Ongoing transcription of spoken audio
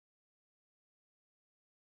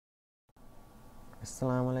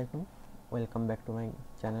Assalamualaikum, welcome back to my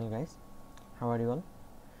channel guys. How are you all?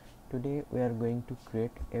 Today we are going to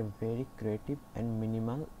create a very creative and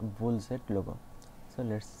minimal bullseye logo. So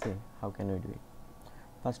let's see how can we do it.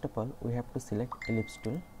 First of all, we have to select ellipse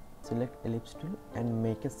tool and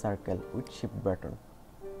make a circle with shift button.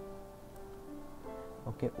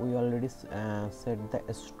 Okay, we already set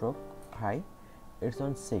the stroke high, it's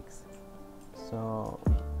on 6, so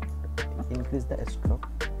increase the stroke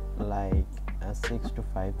like 6 to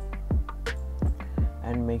 5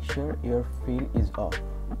 and make sure your fill is off.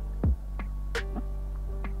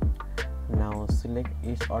 Now select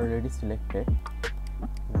is already selected.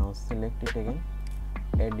 Now select it again,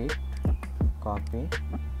 edit, copy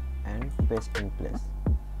and paste in place.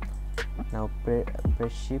 Now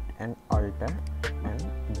press shift and alt and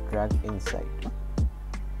drag inside,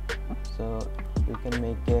 so you can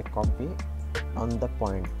make a copy on the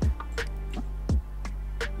point.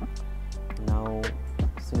 Now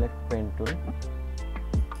select pen tool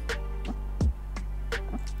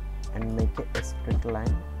and make a straight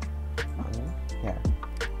line on here.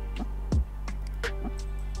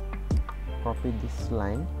 Copy this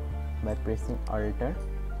line by pressing alt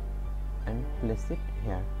and place it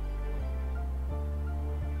here.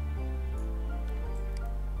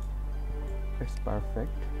 It's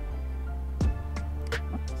perfect.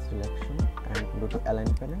 Selection and go to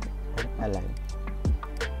align panel and align.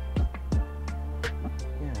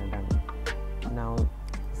 Now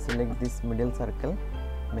select this middle circle,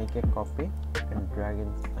 make a copy and drag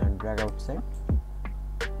in and drag outside.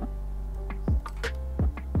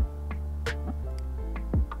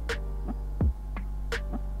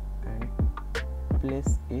 And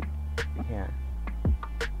place it here.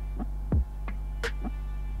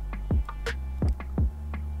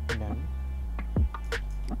 Done.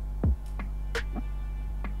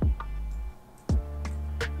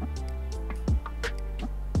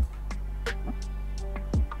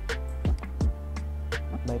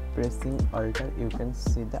 By pressing alt you can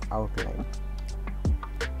see the outline.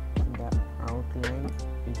 The outline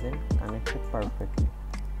isn't connected perfectly.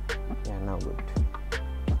 Yeah, now good.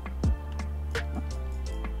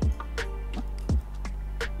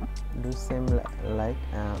 Do same like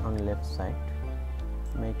on left side.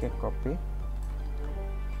 Make a copy.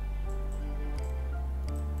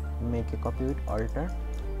 Make a copy with alt,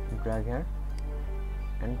 drag here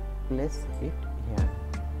and place it here.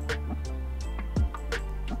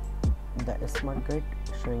 The smart guide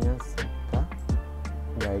showing us the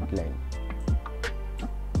guideline.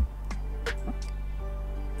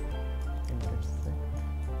 Intersect.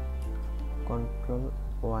 Ctrl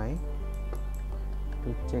Y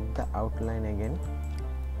to check the outline again.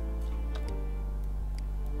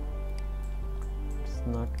 It's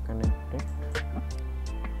not connected,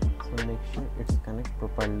 so make sure it's connected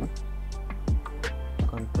properly.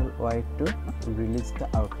 Ctrl Y to release the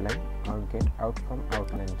outline or get out from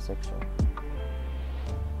outline section.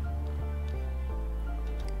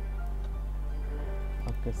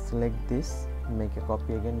 Okay, select this, make a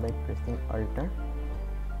copy again by pressing alt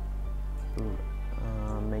to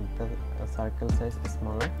make the circle size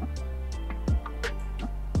smaller.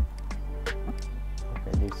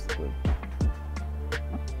 Okay, this is good.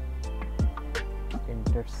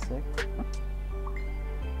 Intersect.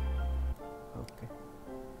 Okay.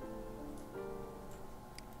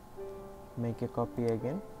 Make a copy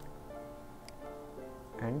again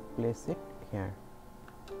and place it here.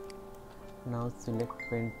 Now select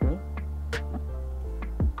pen tool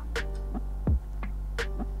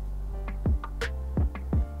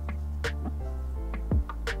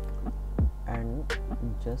and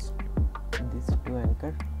just these two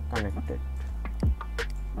anchor connected.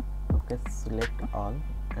 Okay, select all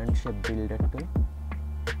and shape builder tool,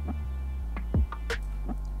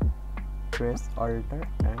 press alt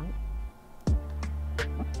and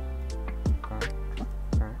cut.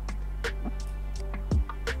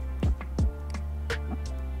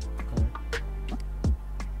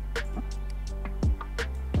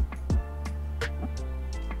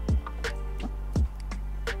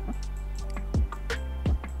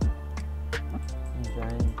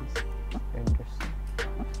 Join this intersection.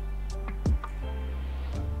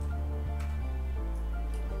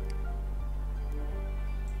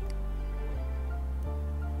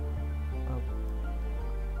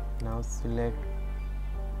 Now select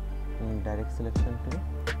direct selection tool,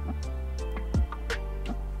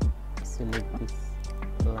 select this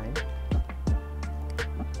line,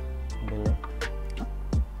 delete,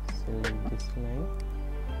 select this line,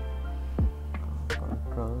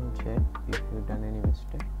 Ctrl Z if you done any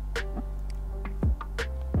mistake,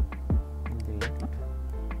 delete.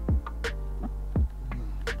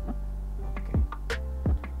 Okay,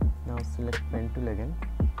 tool again.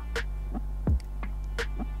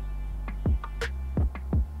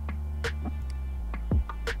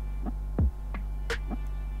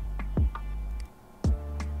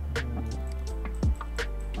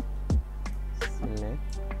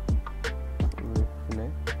 Select,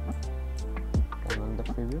 reflect, turn on the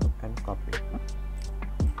preview and copy.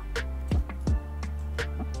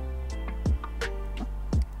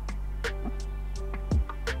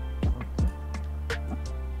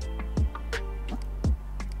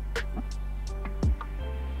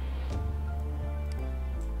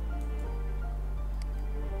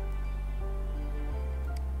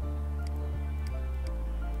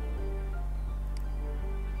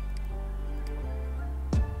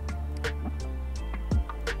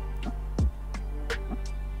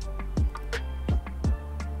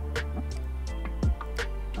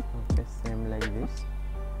 Same like this.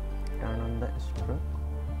 Turn on the stroke.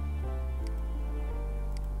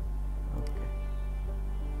 Okay.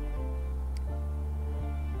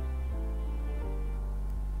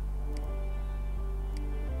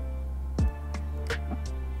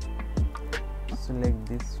 Select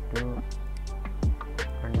this to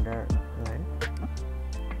underline.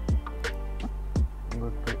 Go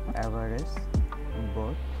to average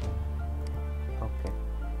both. Okay.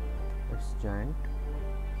 It's joint.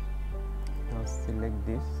 Now select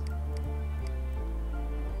this,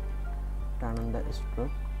 turn on the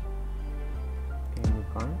stroke,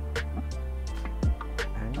 unicorn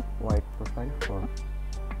and white profile 4.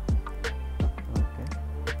 Okay,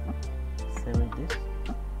 save this.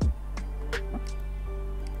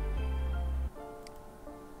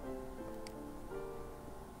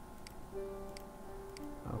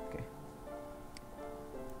 Okay.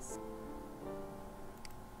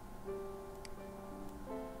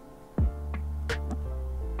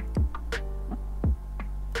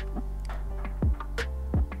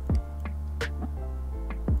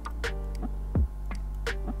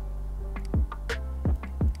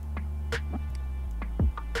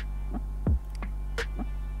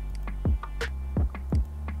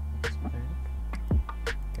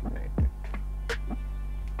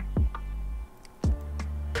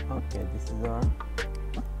 Okay, this is our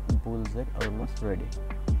bullseye almost ready.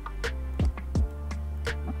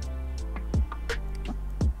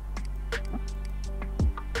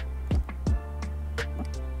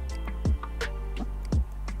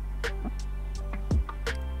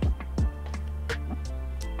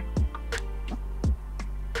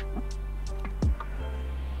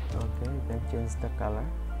 Okay, you can change the color.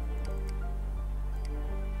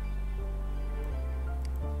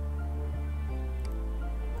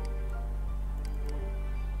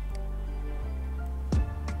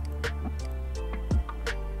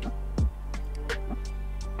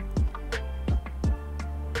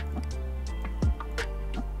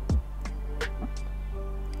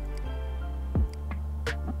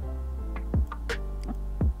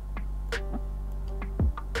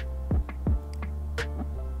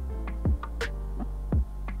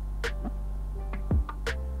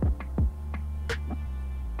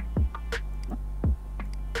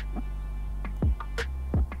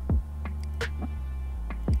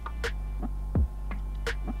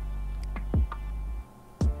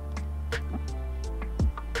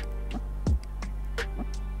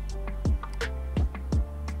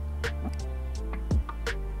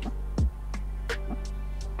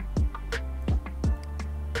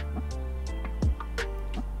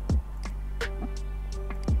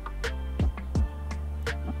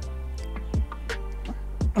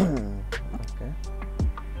 Okay.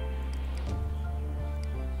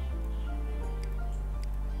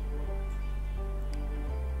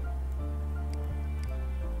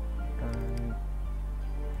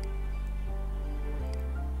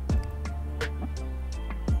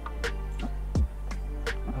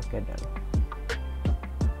 Okay, done.